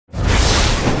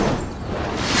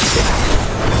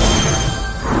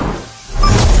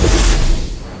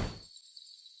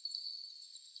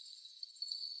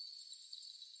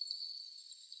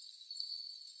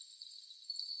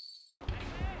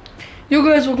Yo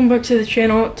guys, welcome back to the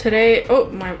channel. Today,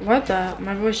 my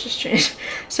voice just changed.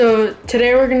 So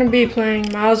today we're gonna be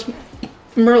playing oh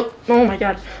my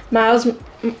god,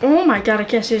 I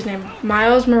can't say his name.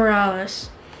 Miles Morales,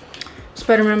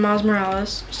 Spider-Man Miles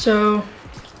Morales. So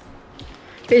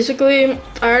basically,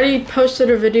 I already posted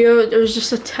a video. It was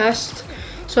just a test,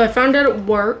 so I found out it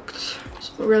worked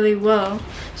really well.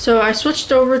 So I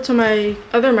switched over to my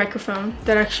other microphone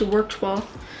that actually worked well,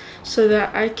 so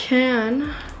that I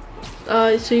can.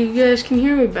 So you guys can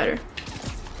hear me better.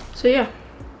 So yeah.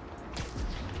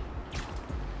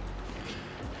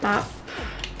 Bop,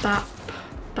 bop,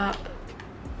 bop.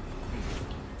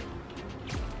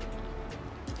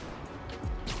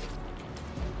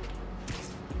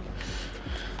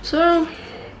 So,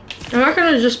 I'm not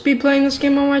gonna just be playing this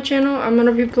game on my channel. I'm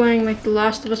gonna be playing like The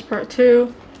Last of Us Part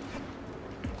 2,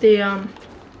 the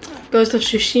Ghost of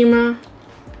Tsushima.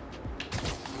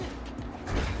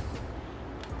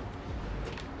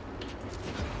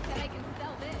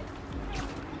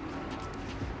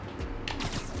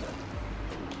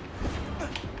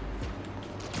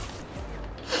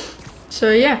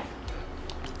 So yeah,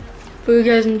 hope you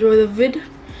guys enjoy the vid,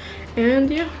 and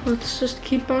yeah, let's just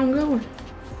keep on going.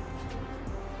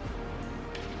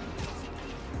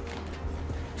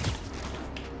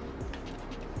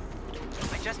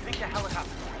 I just picked a helicopter.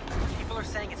 People are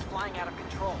saying it's flying out of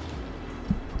control.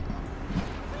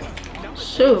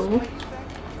 So,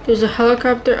 there's a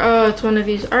helicopter. Oh, it's one of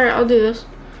these. Alright, I'll do this.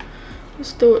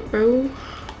 Let's do it, bro.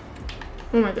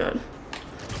 Oh my god.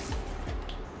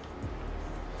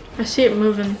 I see it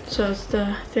moving, so it's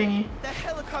the thingy. That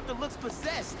helicopter looks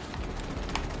possessed.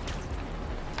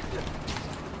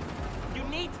 You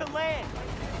need to land.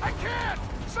 I can't!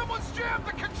 Someone's jammed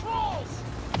the controls!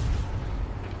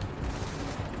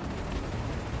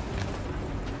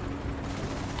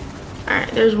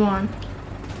 Alright, there's one.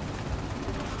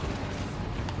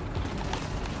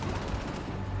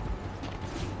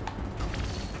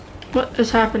 What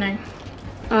is happening?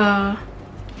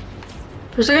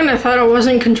 For a second I thought I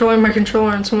wasn't controlling my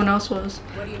controller and someone else was.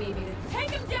 What do you need me to take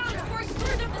him down before he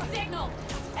screws up the signal?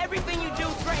 Everything you do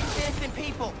threatens innocent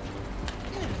people.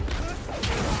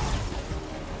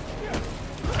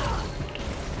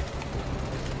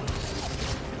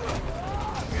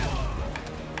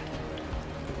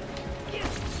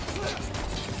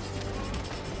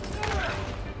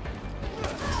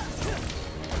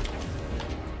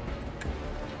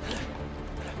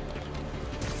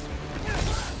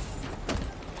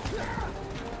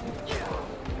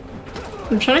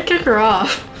 I'm trying to kick her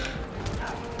off.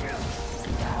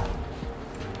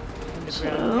 So,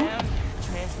 Down,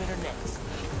 transmitter next.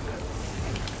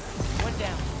 One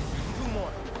down. Two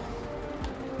more.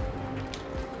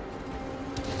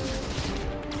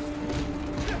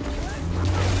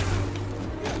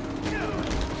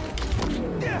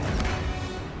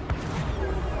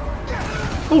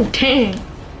 oh dang.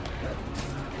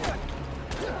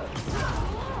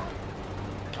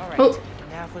 Alright, Oh.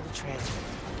 now for the transmitter.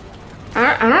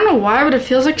 I don't know why, but it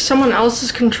feels like someone else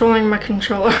is controlling my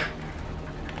controller.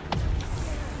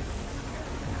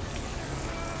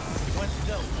 One to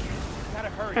go. Gotta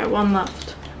hurry. Alright, one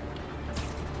left.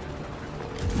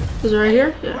 Is it right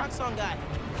here? Yeah. Rock song guy.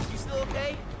 You still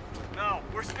okay? No,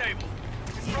 we're stable.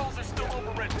 Controls are still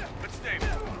overridden, but stable.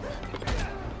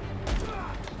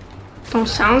 Don't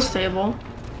sound stable.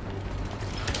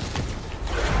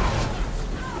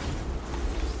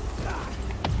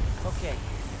 Okay.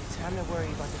 Time to worry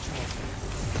about the transmitter.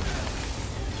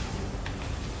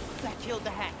 That killed the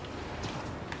hack.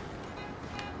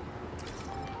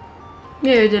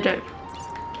 Yeah, I did it.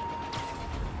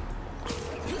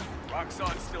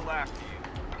 Roxxon's still after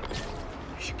you.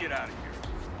 You should get out of here.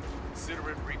 Consider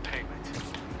it repayment.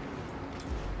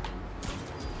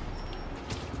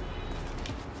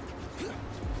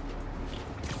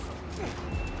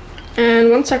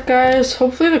 And one sec, guys.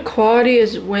 Hopefully the quality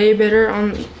is way better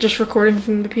on just recording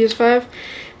from the PS5,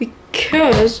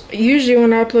 because usually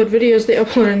when I upload videos, they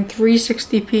upload in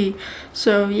 360p.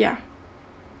 So yeah.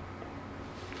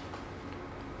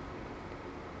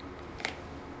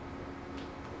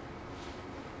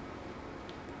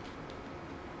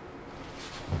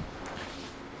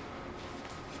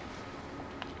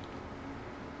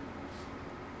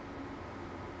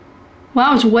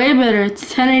 Wow, it's way better.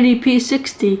 It's 1080p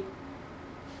 60.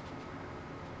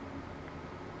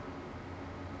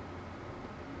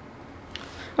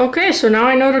 Okay, so now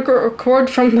I know to record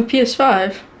from the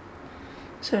PS5.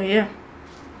 So yeah.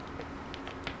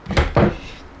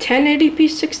 1080p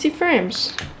 60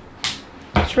 frames.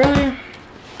 It's really,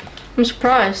 I'm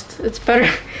surprised. It's better.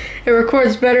 It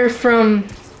records better from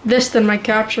this than my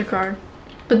capture card.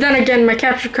 But then again, my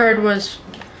capture card was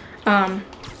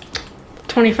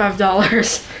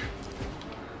 $25.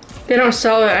 They don't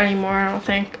sell it anymore, I don't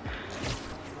think.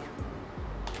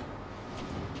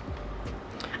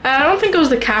 I don't think it was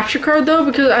the capture card though,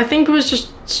 because I think it was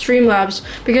just Streamlabs.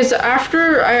 Because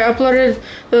after I uploaded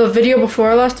the video before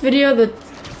our last video, the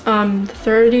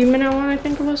 30-minute one I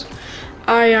think it was,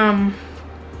 I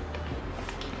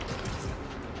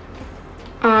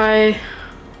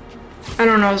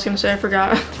don't know what I was gonna say, I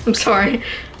forgot. I'm sorry.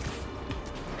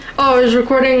 Oh, I was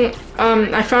recording,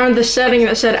 I found the setting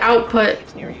that said output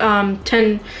 10,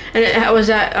 and it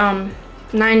was at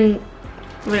 9,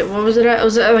 wait, what was it at? It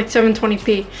was at like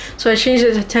 720p. So I changed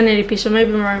it to 1080p, so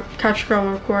maybe my capture card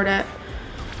will record at,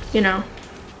 you know,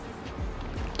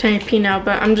 1080p now,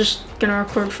 but I'm just gonna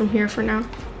record from here for now.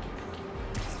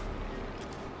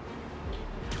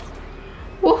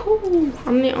 Woohoo!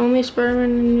 I'm the only Spider-Man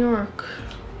in New York.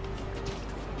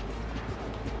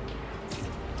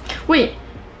 Wait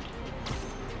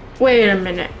a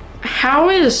minute. How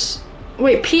is...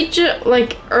 Wait, Pete,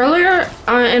 like, earlier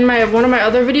in one of my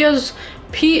other videos,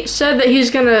 Pete said that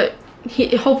he's gonna...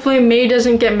 hopefully May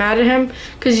doesn't get mad at him,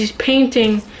 because he's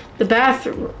painting the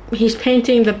bathroom. He's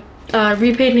painting the...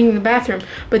 repainting the bathroom.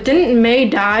 But didn't May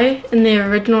die in the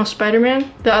original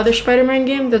Spider-Man? The other Spider-Man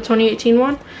game? The 2018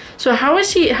 one? So how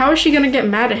is she gonna get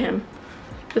mad at him?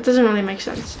 That doesn't really make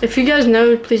sense. If you guys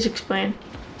know, please explain.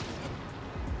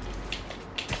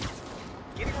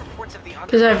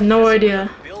 Because I have no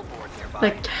idea,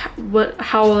 like,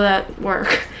 how will that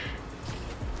work?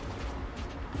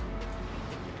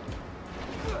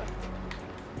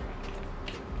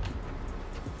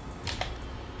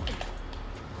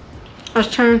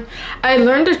 I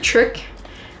learned a trick.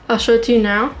 I'll show it to you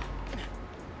now.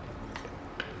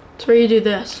 It's where you do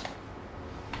this.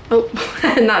 Oh,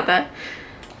 not that.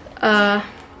 I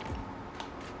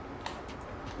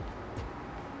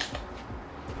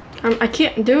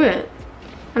can't do it.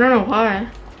 I don't know why.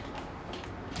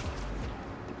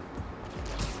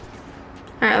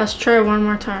 Alright, let's try one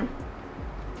more time.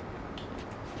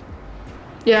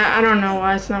 Yeah, I don't know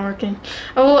why it's not working.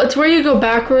 Oh, well, it's where you go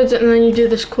backwards and then you do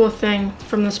this cool thing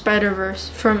from the Spider-Verse,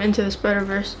 from Into the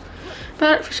Spider-Verse.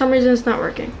 But for some reason it's not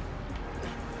working.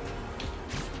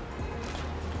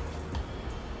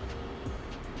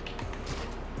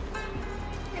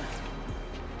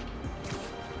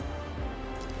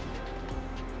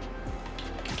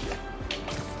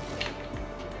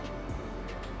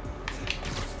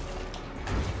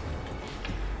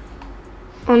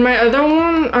 On my other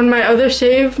one, on my other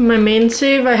save, my main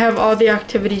save, I have all the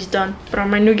activities done. But on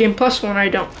my New Game Plus one, I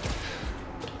don't.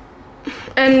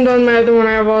 And on my other one,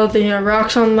 I have all the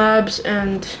Roxxon labs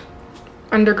and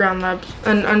underground labs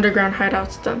and underground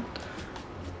hideouts done.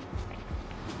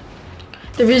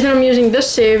 The reason I'm using this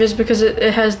save is because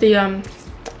it has the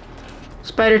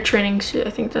spider training suit. I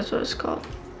think that's what it's called.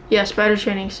 Yeah, spider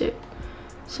training suit.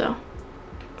 So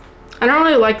I don't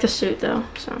really like the suit though,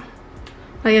 so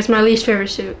like it's my least favorite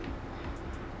suit.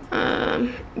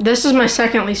 This is my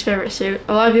second least favorite suit.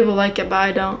 A lot of people like it, but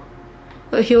I don't.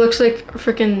 Like, he looks like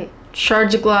freaking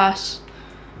shards of glass.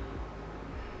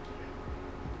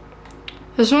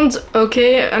 This one's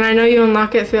okay, and I know you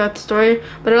unlock it throughout the story,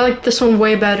 but I like this one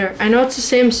way better. I know it's the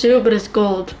same suit, but it's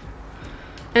gold.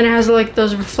 And it has like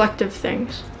those reflective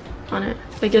things on it.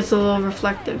 Like, it's a little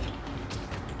reflective.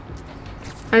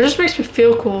 And it just makes me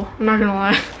feel cool, I'm not gonna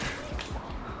lie.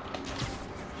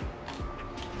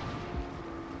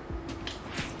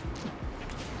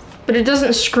 But it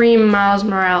doesn't scream Miles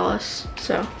Morales,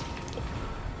 so.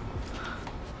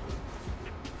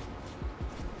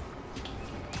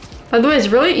 By the way, it's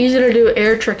really easy to do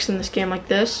air tricks in this game like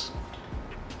this.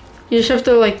 You just have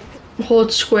to like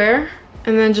hold square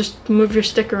and then just move your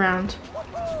stick around.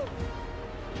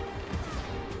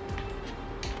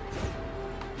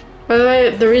 By the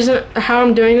way, the reason how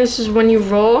I'm doing this is when you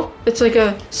roll, it's like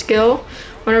a skill.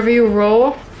 Whenever you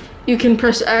roll, you can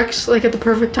press X like at the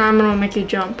perfect time and it'll make you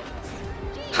jump.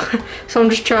 So I'm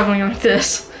just traveling like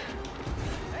this.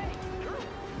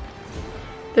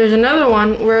 There's another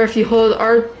one where if you hold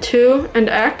R2 and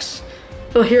X,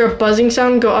 you'll hear a buzzing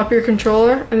sound go up your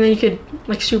controller, and then you could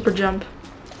like super jump.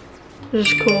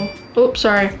 Which is cool. Oops,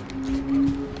 sorry.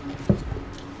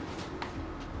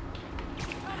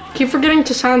 Keep forgetting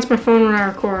to silence my phone when I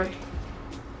record.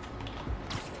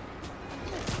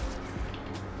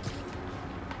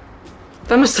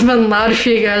 That must have been loud for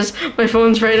you guys. My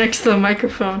phone's right next to the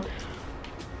microphone.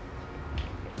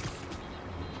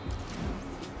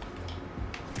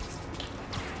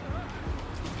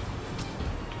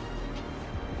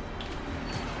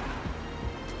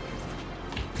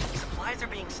 Supplies are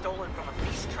being stolen from a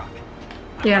feast truck.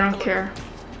 Yeah, I don't care.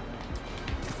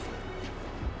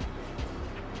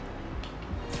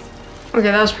 Okay,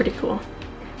 that was pretty cool.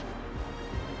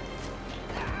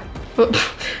 Oh,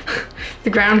 the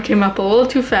ground came up a little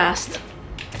too fast.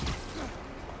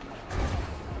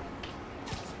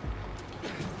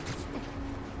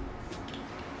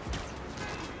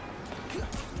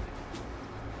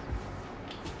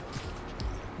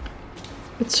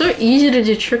 It's so easy to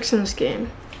do tricks in this game.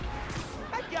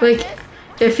 Like,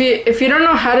 if you don't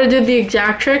know how to do the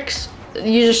exact tricks,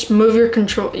 you just move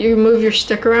your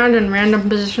stick around in random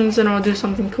positions and it'll do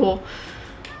something cool.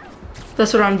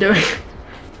 That's what I'm doing.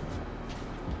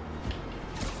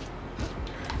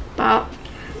 Bop.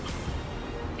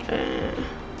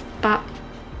 Bop.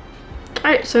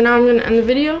 Alright, so now I'm gonna end the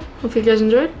video. Hope you guys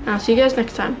enjoyed. I'll see you guys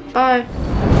next time. Bye.